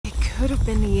Could have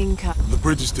been the Inca. The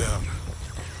bridge is down.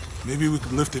 Maybe we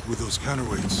could lift it with those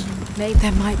counterweights. Maybe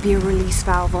there might be a release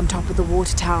valve on top of the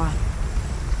water tower.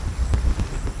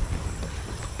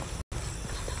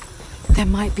 There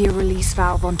might be a release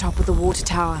valve on top of the water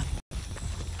tower.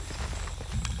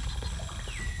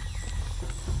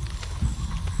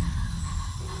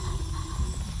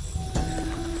 I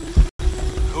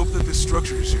hope that this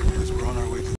structure is here because we're on our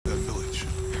way to that village.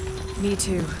 Me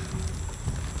too.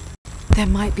 There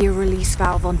might be a release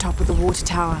valve on top of the water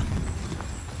tower.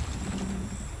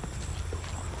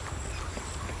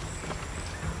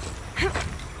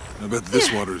 I bet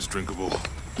this water is drinkable.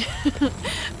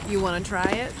 You want to try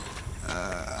it?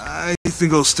 I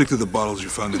think I'll stick to the bottles you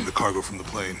found in the cargo from the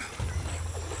plane.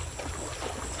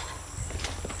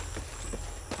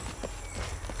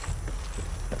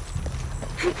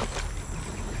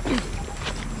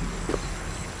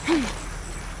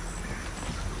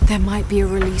 There might be a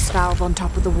release valve on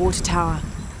top of the water tower.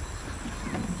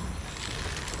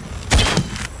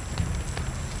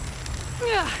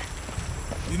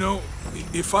 You know,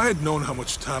 if I had known how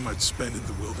much time I'd spend in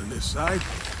the wilderness, I'd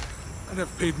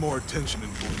have paid more attention in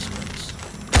Boy Scouts.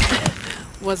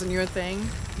 Wasn't your thing?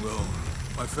 Well,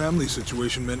 my family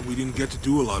situation meant we didn't get to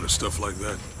do a lot of stuff like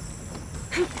that.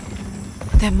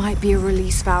 There might be a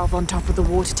release valve on top of the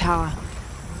water tower.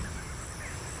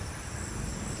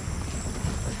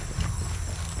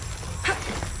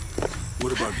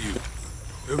 What about you?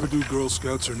 Ever do Girl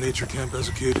Scouts or nature camp as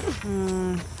a kid?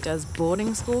 Does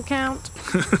boarding school count?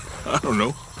 I don't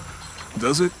know.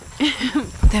 Does it?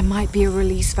 There might be a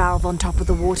release valve on top of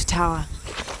the water tower.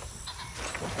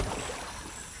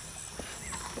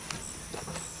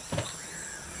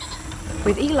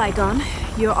 With Eli gone,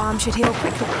 your arm should heal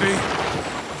quickly. Hey,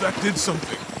 that did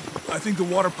something. I think the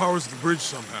water powers the bridge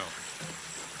somehow.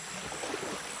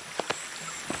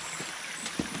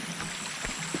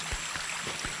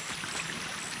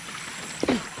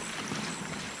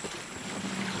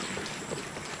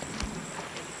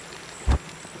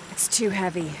 It's too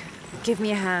heavy. Give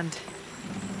me a hand.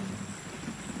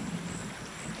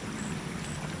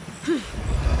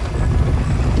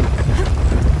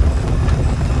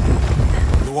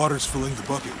 The water's filling the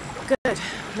bucket. Good.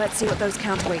 Let's see what those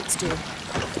counterweights do.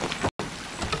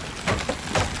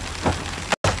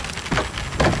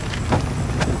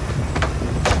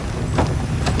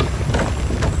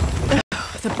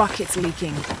 The bucket's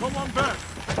leaking. Come on back.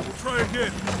 We'll try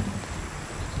again.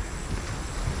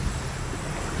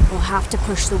 We'll have to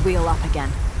push the wheel up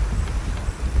again.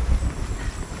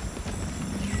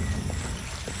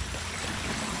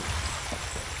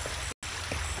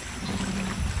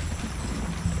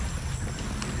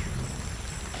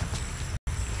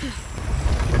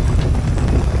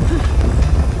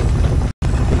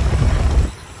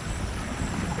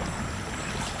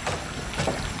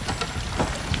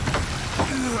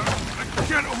 I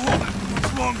can't hold it much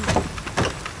longer.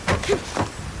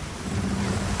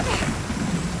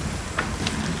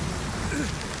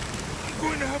 I'm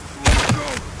going to have to let it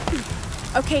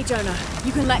go. Okay, Jonah.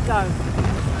 You can let go.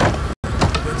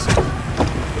 That's it.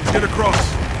 Let's get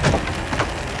across.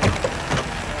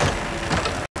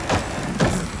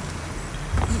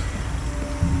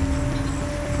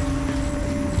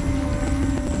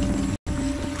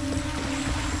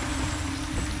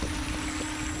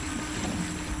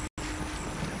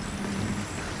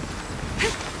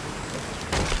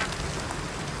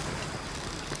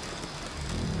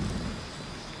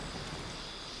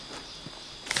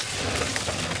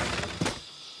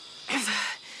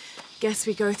 Guess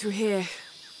we go through here.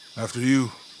 After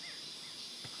you.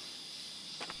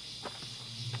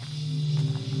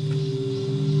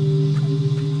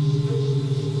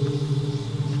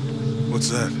 What's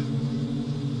that?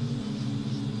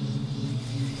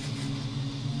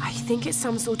 I think it's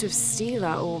some sort of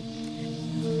sealer or...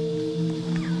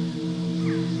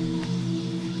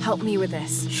 Help me with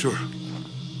this. Sure.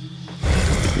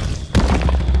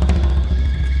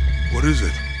 What is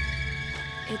it?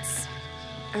 It's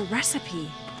a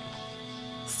recipe.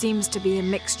 Seems to be a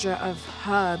mixture of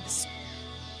herbs.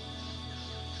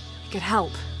 It could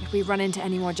help if we run into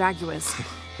any more jaguars.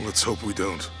 Let's hope we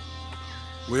don't.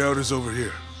 Way out is over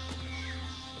here.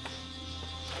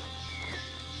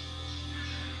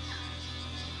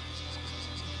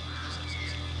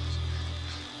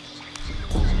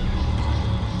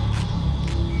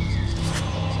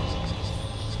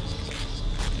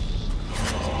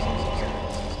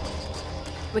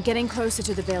 We're getting closer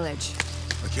to the village.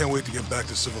 I can't wait to get back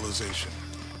to civilization.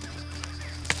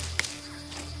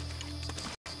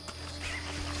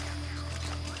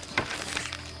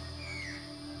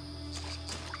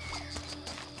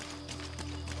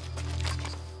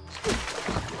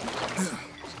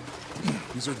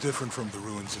 These are different from the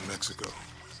ruins in Mexico.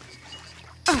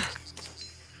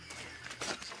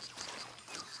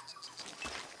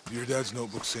 Did your dad's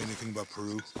notebook say anything about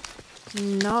Peru?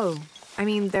 No. I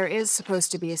mean, there is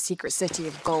supposed to be a secret city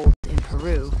of gold in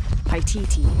Peru.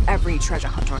 Paititi. Every treasure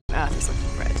hunter on Earth is looking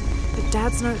for it. But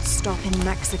Dad's notes stop in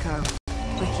Mexico.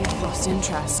 Like he'd lost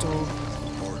interest or...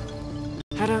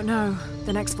 I don't know.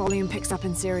 The next volume picks up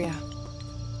in Syria.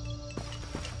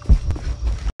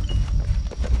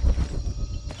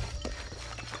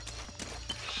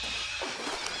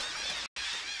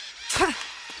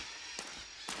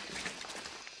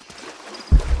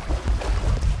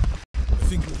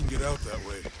 I think we can get out that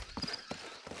way.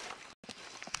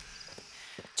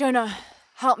 Jonah,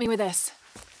 help me with this.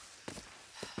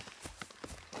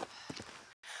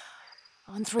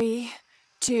 On 3,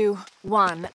 2,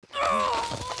 1.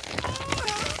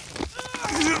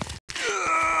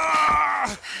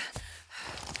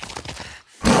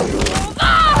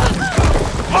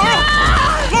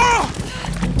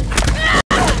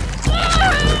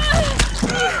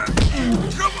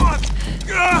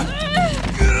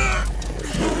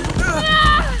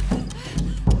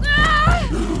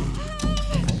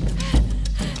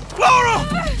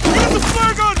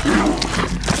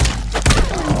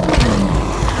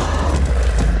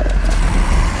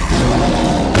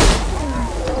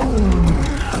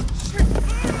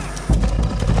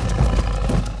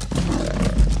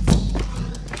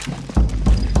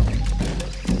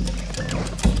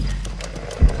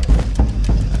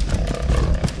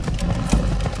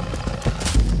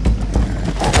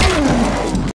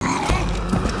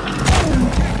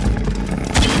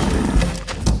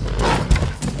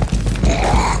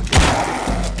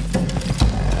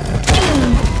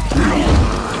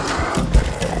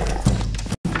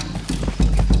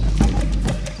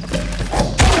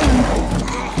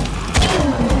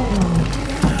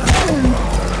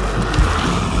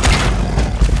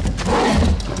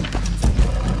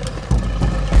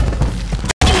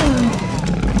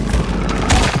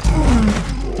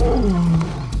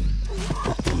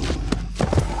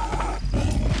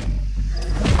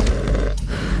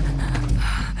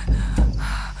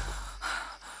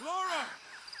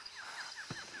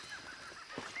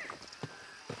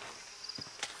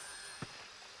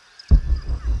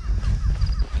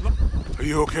 Are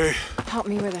you okay? Help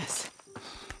me with this.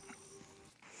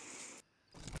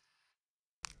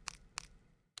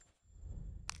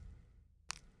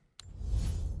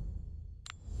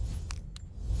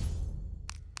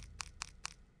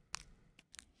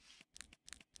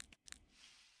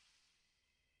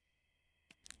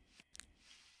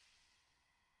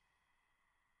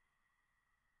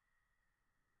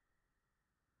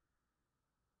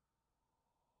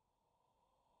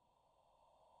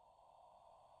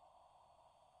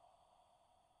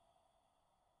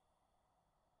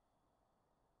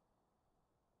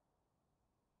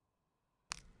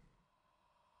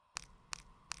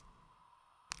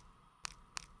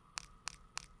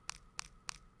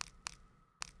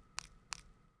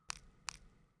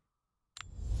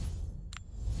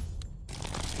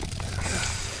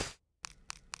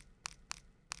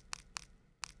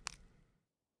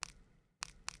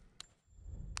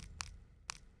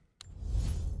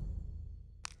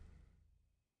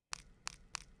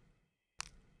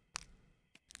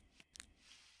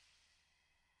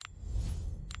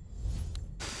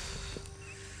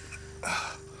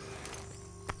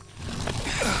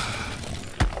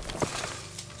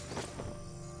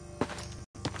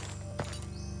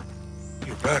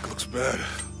 Your back looks bad.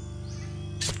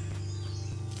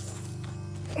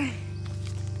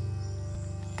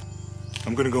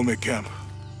 I'm gonna go make camp.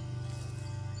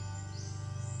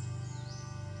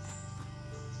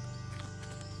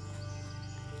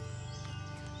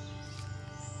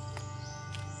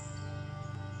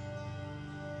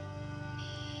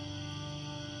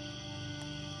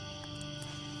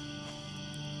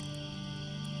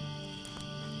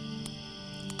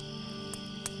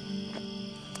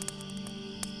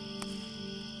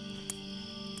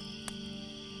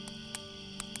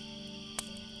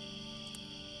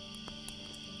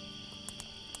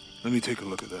 Let me take a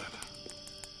look at that.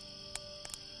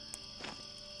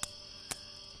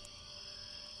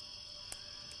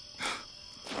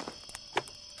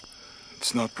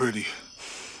 It's not pretty.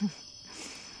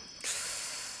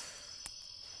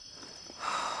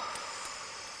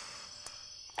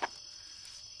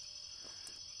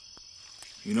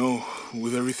 You know,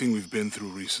 with everything we've been through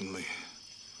recently,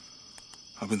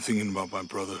 I've been thinking about my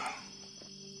brother.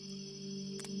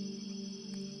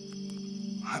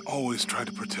 I always try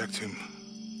to protect him.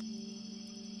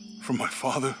 From my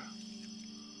father.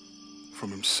 From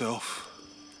himself.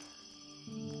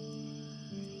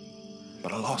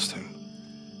 but I lost him.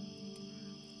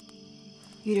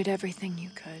 You did everything you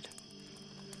could.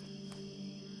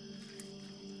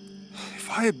 If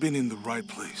I had been in the right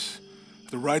place,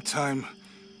 at the right time,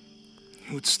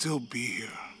 he would still be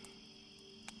here.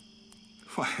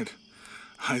 If I had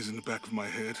eyes in the back of my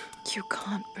head. You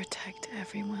can't protect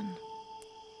everyone.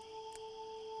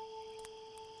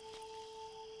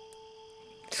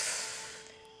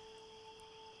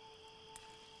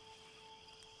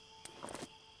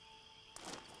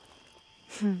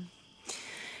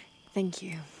 Thank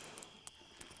you.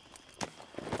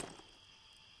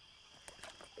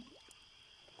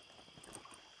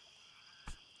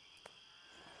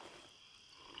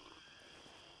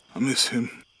 I miss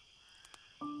him.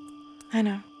 I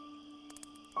know.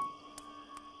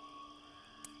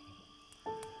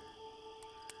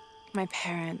 My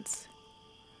parents.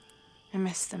 I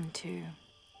miss them too.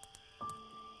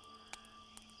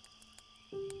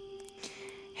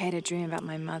 I had a dream about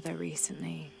my mother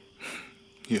recently.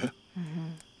 Yeah? Mm-hmm.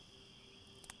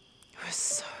 It was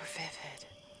so vivid.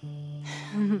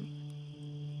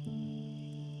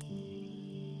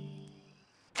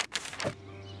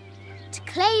 To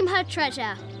claim her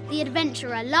treasure, the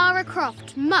adventurer Lara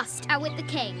Croft must outwit the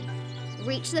king,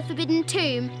 reach the Forbidden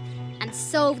Tomb, and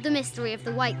solve the mystery of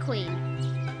the White Queen.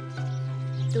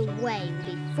 The way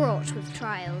will be fraught with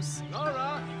trials.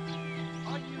 Lara,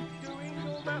 are you doing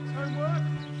all that homework?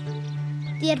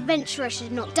 The adventurer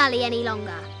should not dally any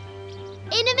longer.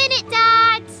 In a minute,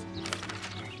 Dad!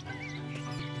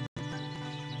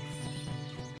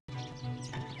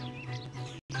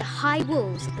 The high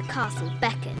walls of the castle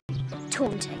beckon,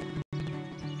 taunting.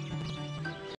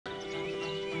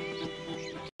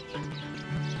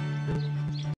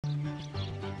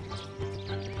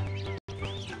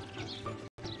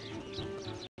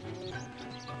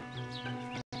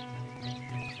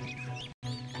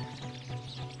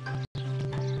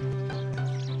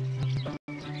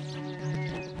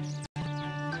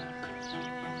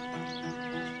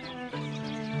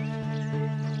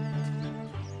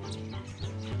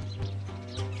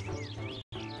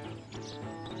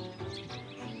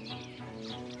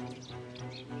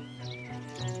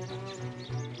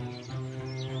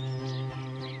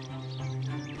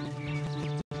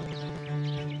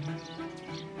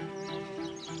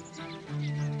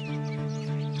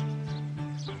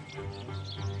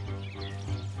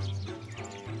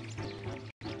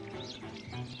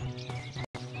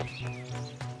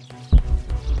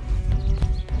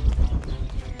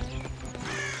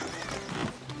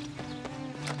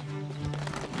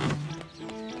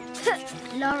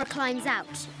 Lara climbs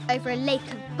out over a lake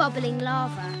of bubbling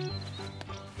lava.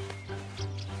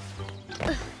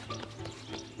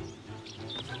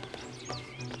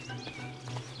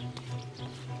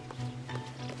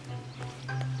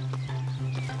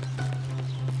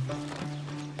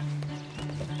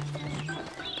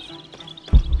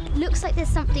 Looks like there's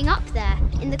something up there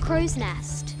in the crow's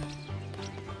nest.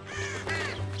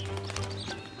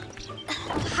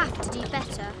 I'll have to do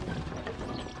better.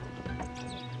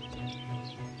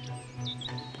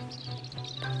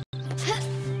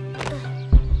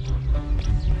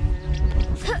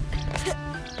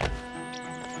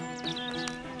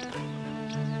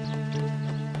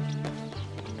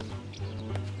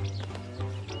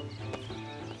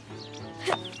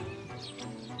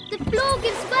 The floor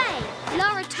gives way.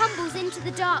 Lara tumbles into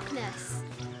the darkness.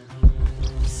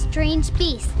 Strange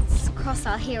beasts cross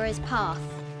our hero's path.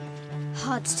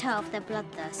 Hard to tell if they're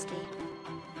bloodthirsty.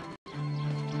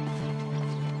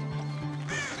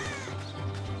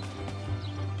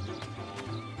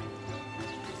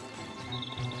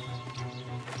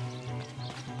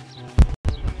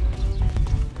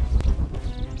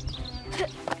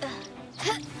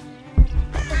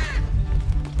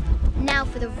 Now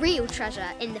for the real treasure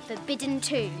in the Forbidden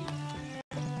Tomb.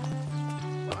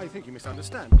 Well, I think you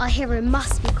misunderstand. Our hero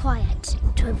must be quiet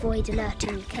to avoid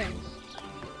alerting the king.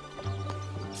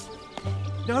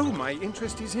 No, my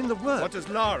interest is in the work. What does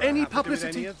Lara Any have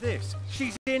publicity? to do with any of this?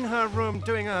 She's in her room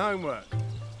doing her homework.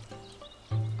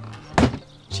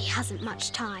 She hasn't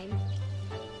much time.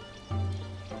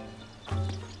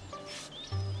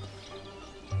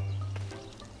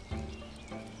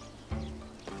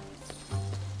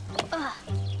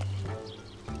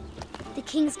 The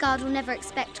King's Guard will never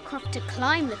expect Croft to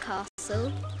climb the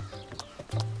castle.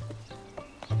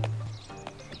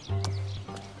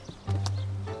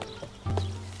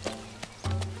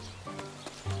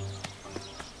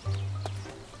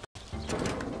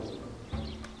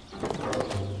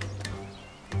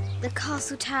 The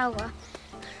castle tower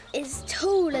is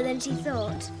taller than she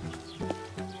thought.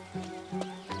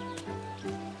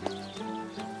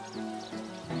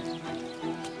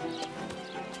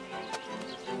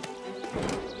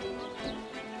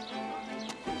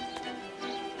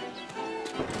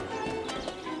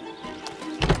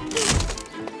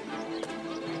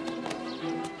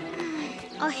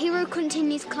 Our hero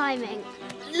continues climbing,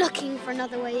 looking for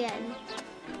another way in.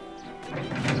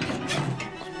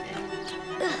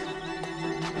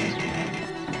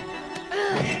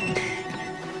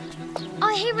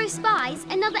 Our hero spies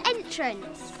another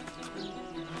entrance.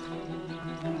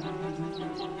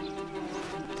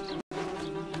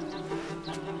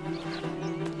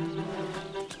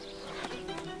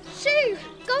 Shoo!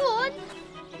 Go on!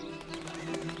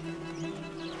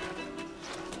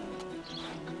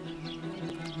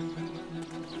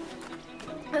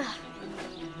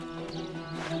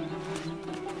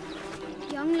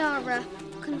 Young Lara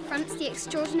confronts the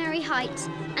extraordinary height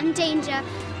and danger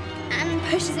and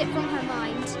pushes it from her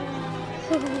mind.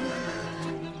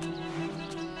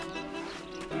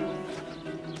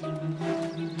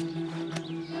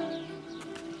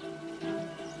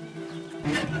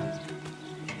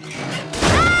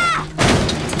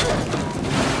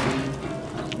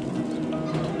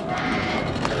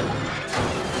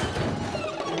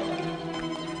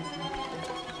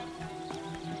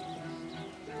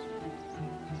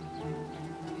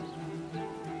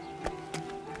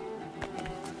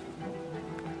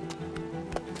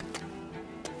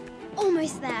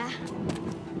 Almost there.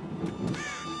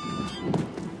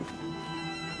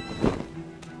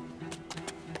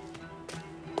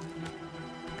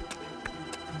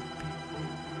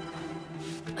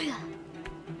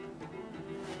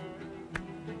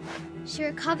 She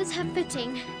recovers her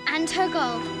footing and her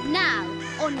goal. Now,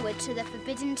 onward to the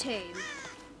Forbidden Tomb.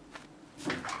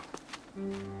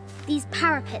 These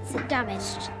parapets are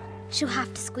damaged. She'll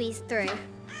have to squeeze through.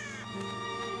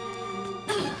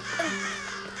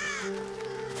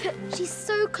 She's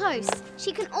so close,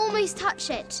 she can almost touch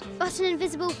it, but an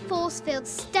invisible force field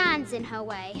stands in her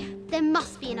way. There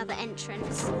must be another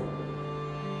entrance.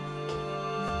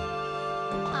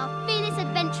 Our fearless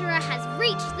adventurer has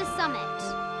reached the summit.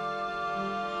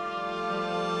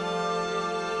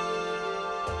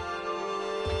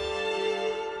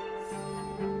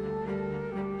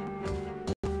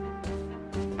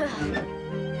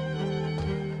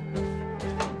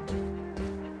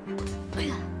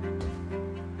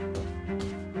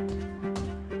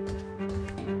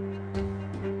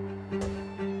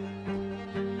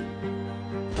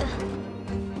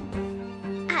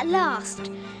 At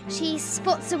last, she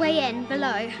spots a way in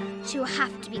below. She will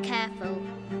have to be careful.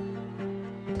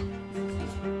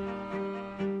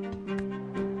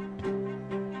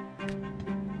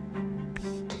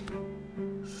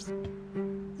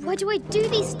 Why do I do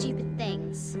these stupid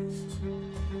things?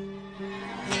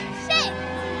 Shit!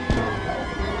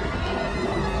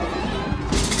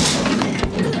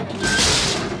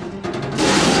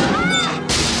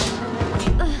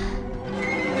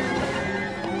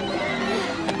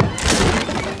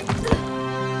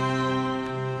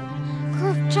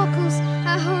 Chuckles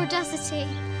at her audacity.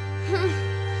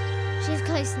 She's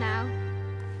close now.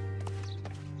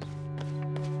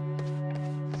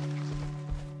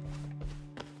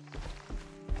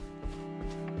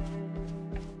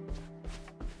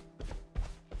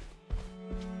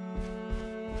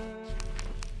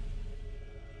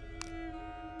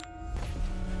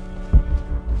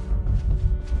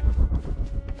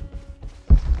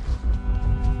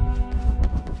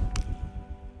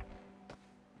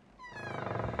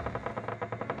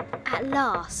 At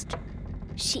last,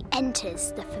 she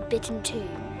enters the Forbidden Tomb.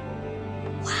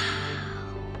 Wow!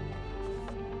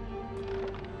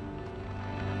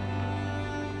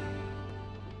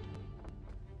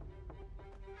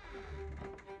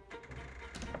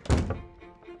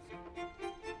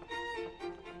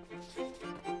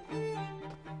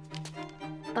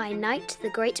 By night, the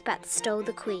great bat stole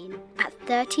the queen at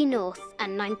 30 north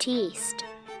and 90 east.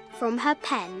 From her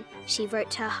pen, she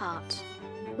wrote her heart.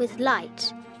 With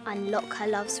light, unlock her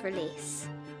love's release.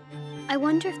 I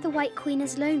wonder if the White Queen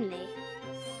is lonely.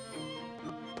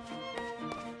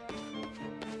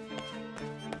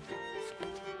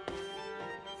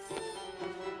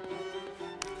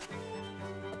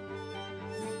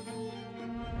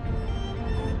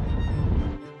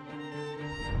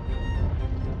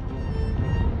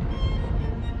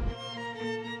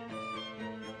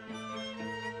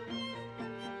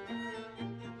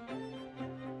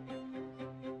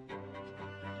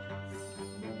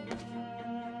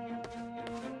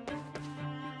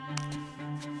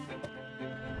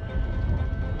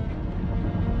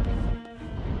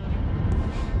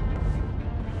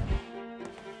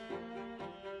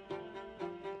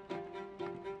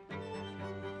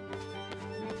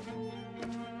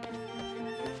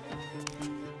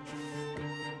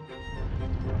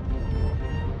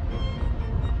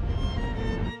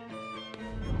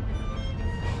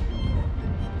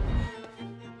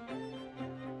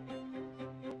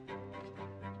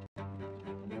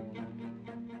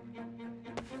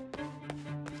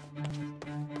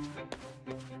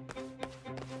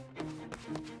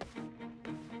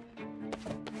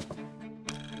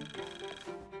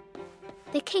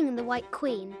 The king and the White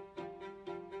Queen.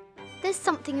 There's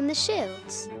something in the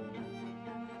shields.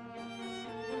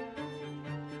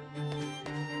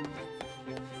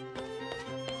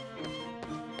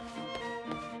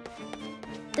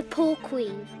 The poor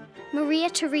queen, Maria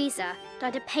Theresa,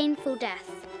 died a painful death,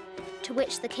 to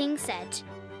which the king said,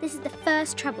 this is the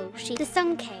first trouble The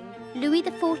Sun King, Louis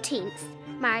XIV,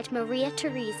 married Maria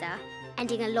Theresa,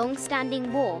 ending a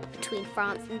long-standing war between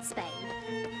France and Spain.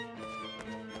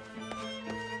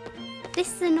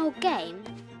 This is an old game,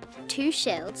 2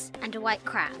 shields and a white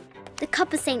crown. The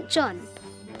cup of St. John,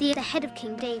 the head of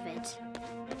King David.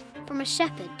 From a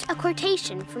shepherd, a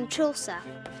quotation from Chaucer.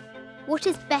 What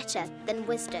is better than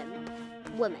wisdom?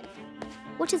 Woman.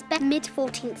 What is better?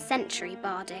 Mid-14th century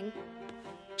barding.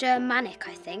 Germanic,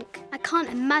 I think. I can't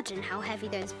imagine how heavy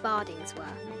those bardings were.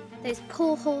 Those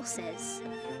poor horses.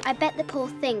 I bet the poor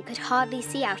thing could hardly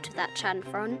see out of that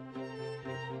chanfron.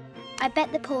 I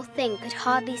bet the poor thing could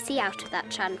hardly see out of that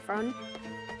chanfron.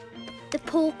 The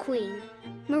poor queen,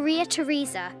 Maria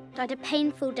Theresa, died a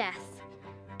painful death,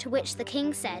 to which the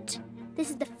king said, this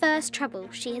is the first trouble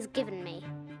she has given me.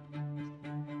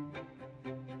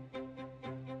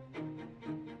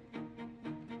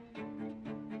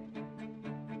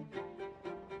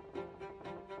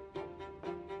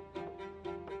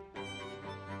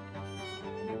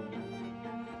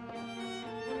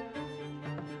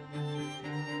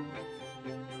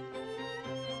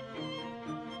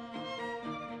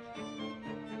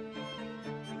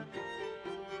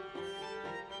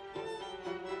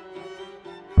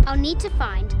 I'll need to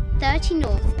find 30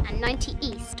 north and 90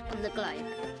 east on the globe.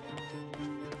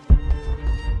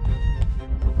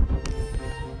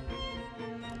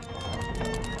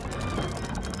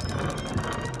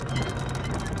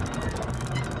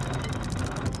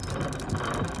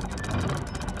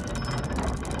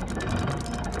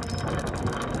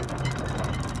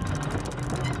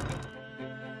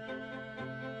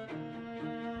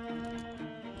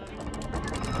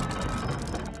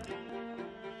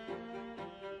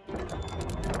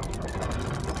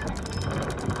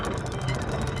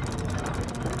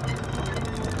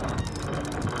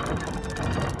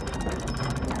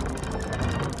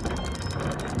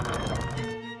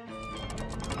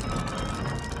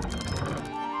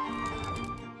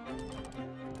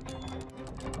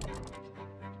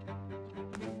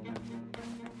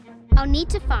 I'll need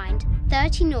to find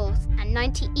 30 north and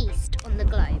 90 east on the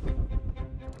globe.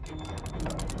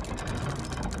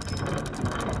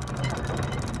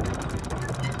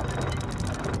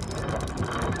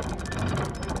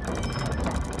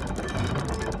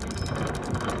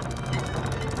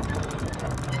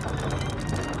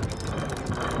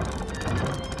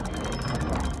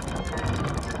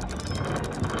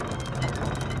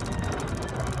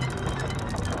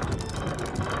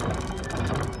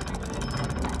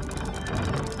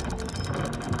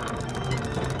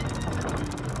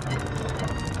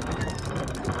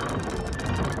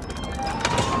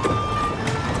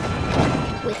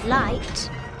 Light,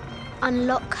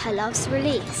 unlock her love's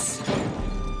release.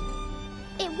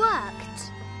 It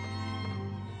worked.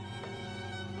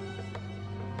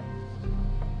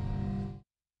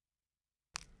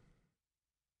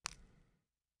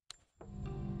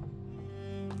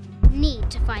 Need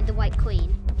to find the White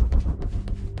Queen.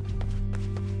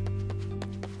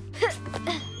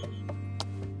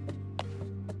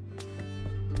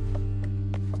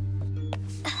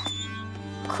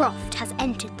 Croft has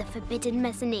entered the forbidden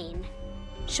mezzanine.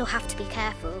 She'll have to be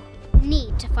careful.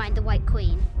 Need to find the White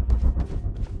Queen.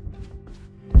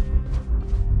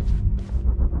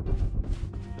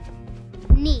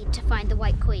 Need to find the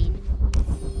White Queen.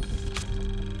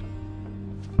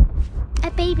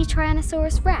 A baby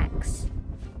Tyrannosaurus Rex.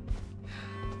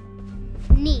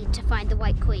 Need to find the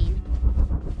White Queen.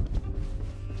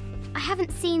 I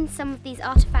haven't seen some of these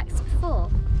artifacts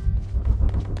before.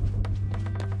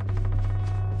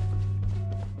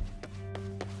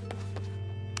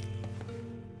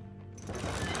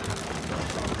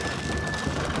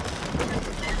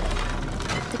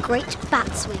 Great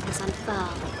bat's wings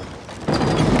unfurl.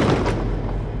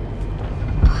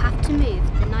 I'll have to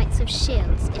move the Knights of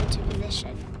Shields into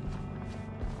position.